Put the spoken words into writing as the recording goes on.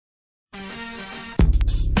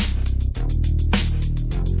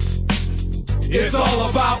It's all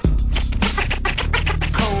about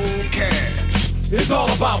cold cash. It's all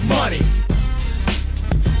about money.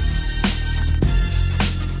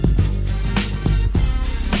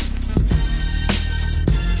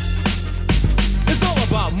 It's all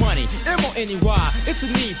about money. M-O-N-E-Y. It's a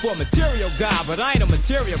need for a material guy, but I ain't a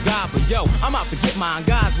material guy. But yo, I'm out to get mine.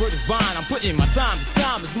 God's word is bond. I'm putting in my time. This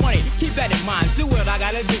time is money. Keep that in mind. Do what I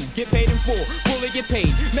gotta do. Get paid in full. Fully get paid.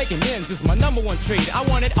 Making ends is my number one trade. I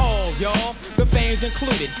want it all, y'all. The fame's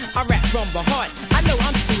included. I rap from the heart. I know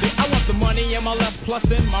I'm suited. I want the money in my left plus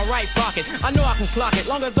in my right pocket. I know I can clock it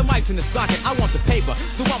long as the mic's in the socket. I want the paper,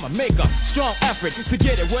 so I'ma make a strong effort to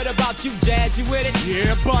get it. What about you, Jazz? You with it?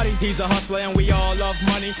 Yeah, buddy. He's a hustler and we all love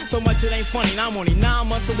money. So much it ain't funny. And I'm only 9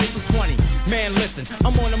 months away from 20. Man, listen,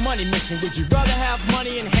 I'm on a money mission. Would you rather have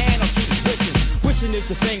money in hand or keep wishing? Wishing is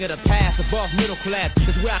the thing of the past. Above middle class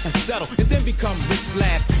is where I can settle and then become rich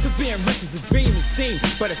last. Cause being rich is a dream, it seems.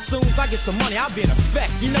 But as soon as I get some money, I'll be in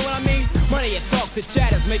effect. You know what I mean? Money, it talks, it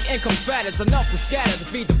chatters, make income fat. It's enough to scatter to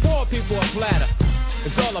feed the poor people a platter.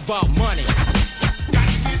 It's all about money.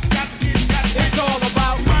 It's all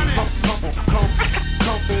about money.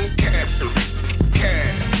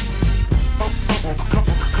 Cash.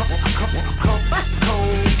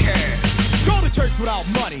 Go to church without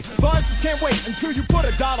money. Bunches can't wait until you put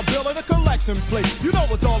a dollar bill in a collection plate. You know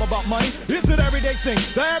it's all about money. It's an everyday thing.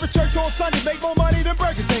 The average church on Sunday make more money than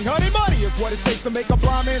Burger King. Honey, money is what it takes to make a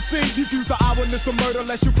blind man see. Defuse the eyewitness of murder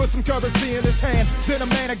unless you put some currency in his hand. Then a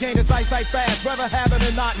man again is eyesight fast. Rather have it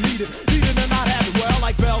and not need it. Need it and not have it. Well,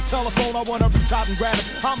 like Bell telephone, I wanna reach out and grab it.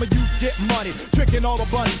 I'm a youth get money. Tricking all the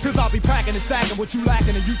bunnies. Cause I'll be packing and stacking what you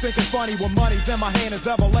lacking and you think it's funny. When money's in my hand is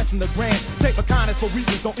ever less than the grand. Take my kindness for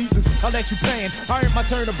weakness, don't eat this. I let you paying. I earned my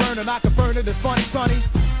turn to burn and I can burn it. It's funny, sonny.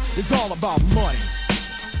 It's all about money.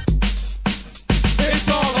 It's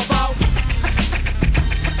all about.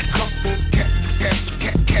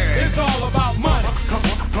 It's all about money.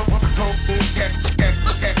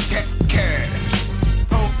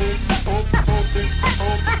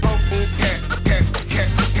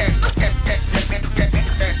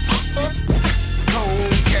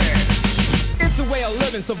 It's a way of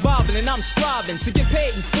living, surviving, and I'm striving to get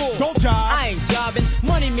paid in full. Don't job. I ain't jobbing.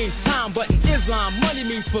 Money means time, but in Islam, money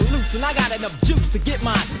means for loose, and I got enough juice to get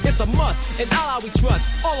mine. It's a must, and Allah we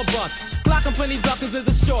trust, all of us. Glock and plenty duckers is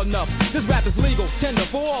sure enough. This rap is legal, tender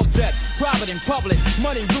for all debts. Private in public,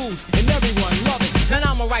 money rules, and everyone love it. Then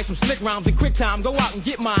I'ma write some slick rhymes in quick time, go out and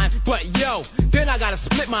get mine. But yo, then I gotta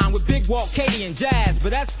split mine with Big Walt, Katie, and Jazz.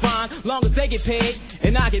 But that's fine, long as they get paid,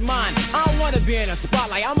 and I get mine. I don't wanna be in a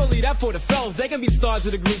spotlight, I'ma leave that for the fellas. They can be stars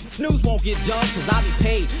of the group. Snooze won't get jealous, cause I'll be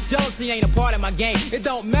paid. Jealousy ain't a part of my game, it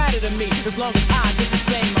don't matter to me, as long as I get the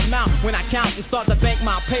same amount. When I count and start to bank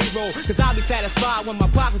my payroll, cause I'll be satisfied when my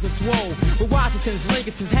pockets are swole. With Washingtons,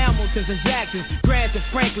 Lincolns, Hamiltons, and Jacksons, Grants and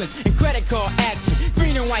Franklins, and credit card action.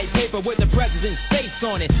 Green and white paper with the president's face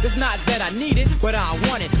on it. It's not that I need it, but I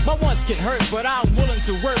want it. My wants get hurt, but I'm willing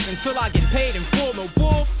to work until I get paid in full. No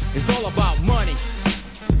bull, it's all about money.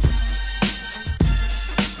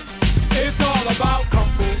 It's all about cold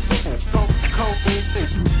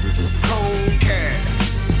cash.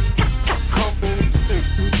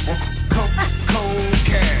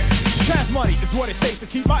 Cash money is what it takes to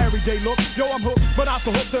keep my everyday look. Yo, I'm hooked, but not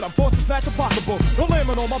so hooked that I'm forced to snatch impossible. No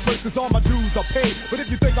limit on my purse cause all my dues are paid. But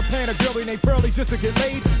if you think I'm paying a girlie named Pearly just to get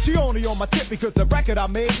laid, she only on my tip because the record I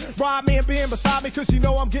made. Ride me and being beside me cause she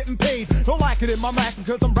know I'm getting paid. Don't like it in my mackin'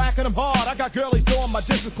 cause I'm racking them hard. I got girlies doing my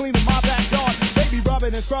dishes, cleaning my backyard. They be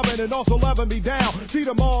rubbing and scrubbing and also loving me down. Treat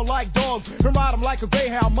them all like dogs and ride them like a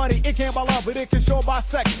greyhound. Money, it can't buy love, but it can show by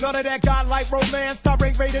sex. None of that godlike romance, stop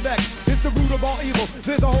rank rated X. It's the root of all evil.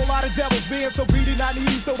 There's a whole lot of devils being so greedy, not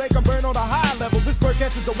needy, so they can burn on a high level. This bird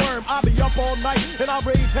catches a worm, I'll be up all night, and I'll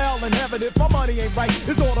raise hell in heaven if my money ain't right.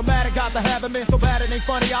 It's automatic, got to have it, man, so bad it ain't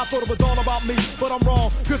funny. I thought it was all about me, but I'm wrong,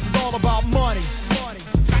 cause it's all about money.